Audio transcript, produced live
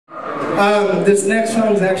This next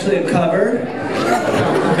song is actually a cover.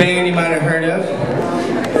 A band you might have heard of,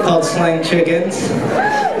 called Slang Chickens.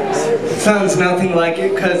 Sounds nothing like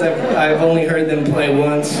it because I've only heard them play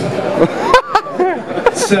once.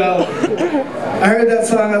 So I heard that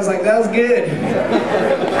song, I was like, that was good.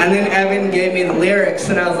 And then Evan gave me the lyrics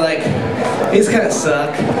and I was like, these kind of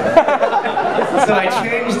suck. So I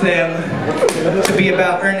changed them to be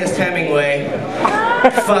about Ernest Hemingway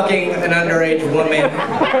fucking an underage woman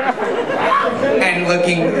and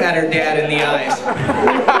looking at her dad in the eyes.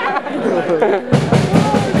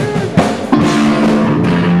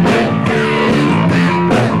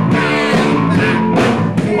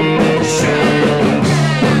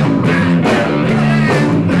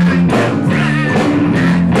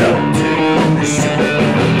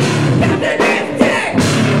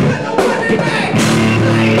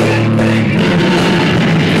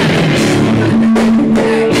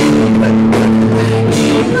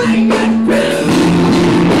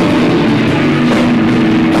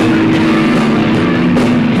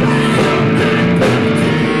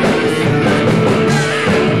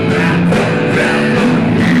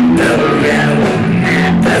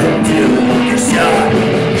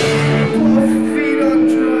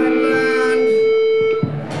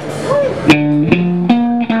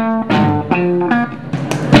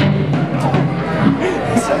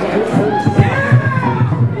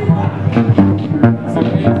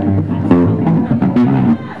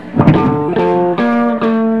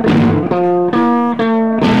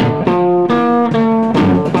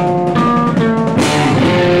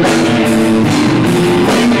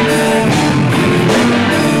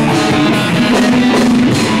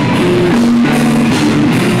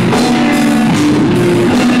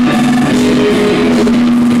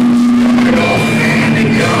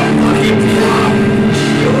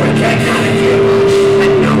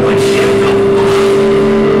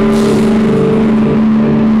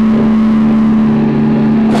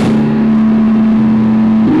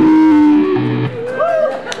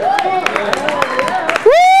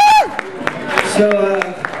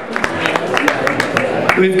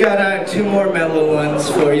 We've got two more mellow ones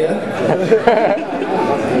for you.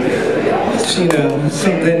 You know,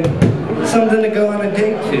 something to go on a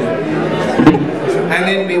date to. And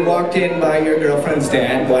then be walked in by your girlfriend's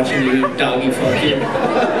dad watching you doggy fuck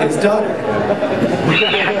his daughter.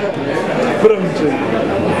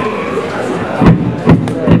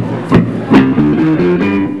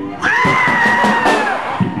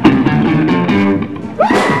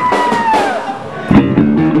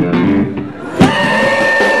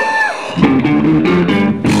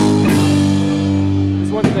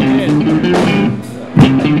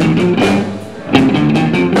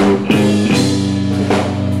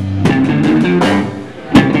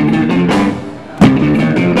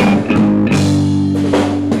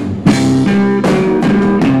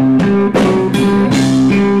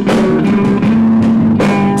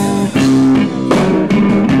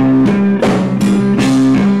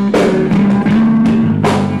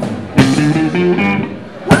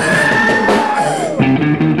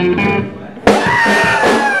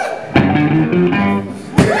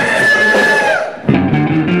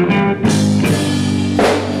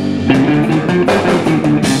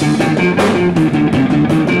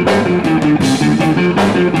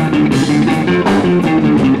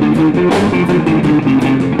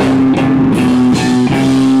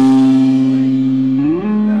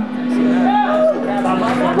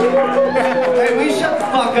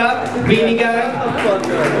 Beanie guy?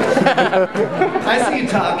 I see you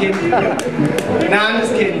talking. Nah, I'm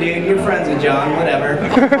just kidding, dude. You're friends with John, whatever.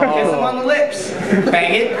 Kiss him on the lips.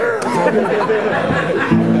 Bang it.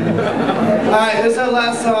 Alright, this is our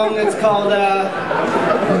last song. It's called,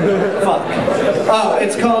 fuck. Oh,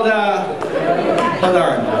 it's called, hold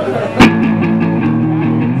on.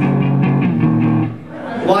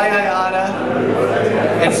 Why I Oughta.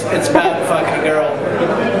 It's about fucking a girl.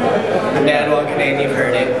 Her dad walking in, you've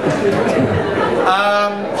heard it.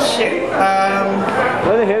 Shit.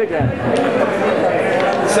 Let it hit again.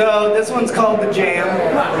 So this one's called The Jam.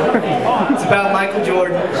 It's about Michael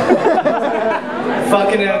Jordan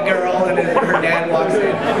fucking a girl and her dad walks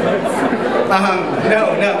in.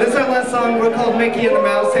 No, this is our last song. We're called Mikki and the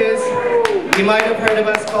Mauses. You might have heard of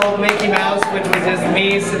us called Mickey Mouse, which was just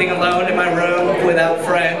me sitting alone in my room without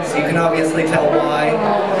friends. You can obviously tell why.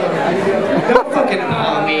 Don't fucking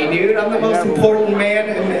awe me, dude. I'm the most important man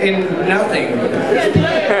in nothing.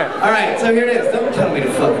 Alright, so here it is. Don't tell me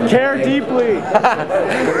to fucking care deeply.